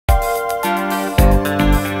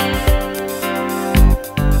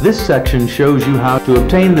This section shows you how to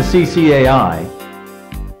obtain the CCAI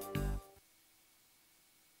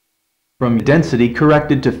from density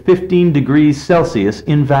corrected to 15 degrees Celsius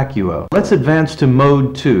in vacuo. Let's advance to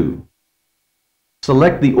Mode 2.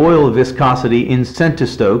 Select the oil viscosity in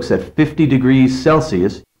centistokes at 50 degrees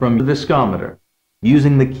Celsius from the viscometer,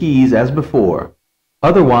 using the keys as before.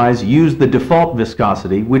 Otherwise, use the default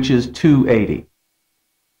viscosity, which is 280.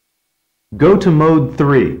 Go to Mode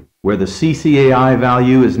 3, where the CCAI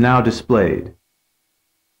value is now displayed.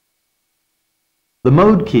 The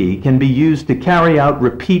Mode key can be used to carry out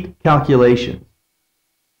repeat calculations.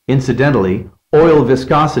 Incidentally, oil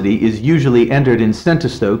viscosity is usually entered in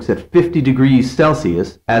centistokes at 50 degrees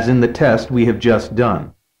Celsius, as in the test we have just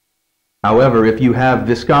done. However, if you have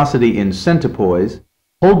viscosity in centipoise,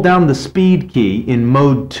 hold down the speed key in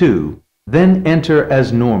Mode 2, then enter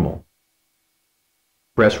as normal.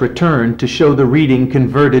 Press Return to show the reading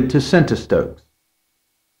converted to centistokes.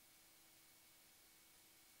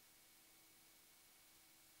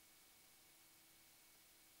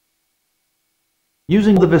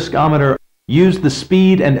 Using the viscometer, use the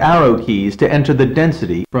speed and arrow keys to enter the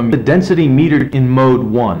density from the density metered in Mode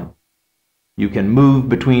 1. You can move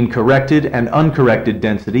between corrected and uncorrected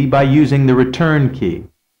density by using the Return key.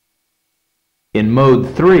 In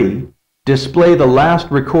Mode 3, display the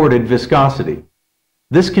last recorded viscosity.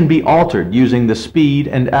 This can be altered using the speed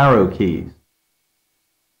and arrow keys.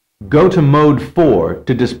 Go to Mode 4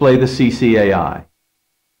 to display the CCAI.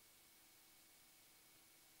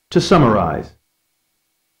 To summarize,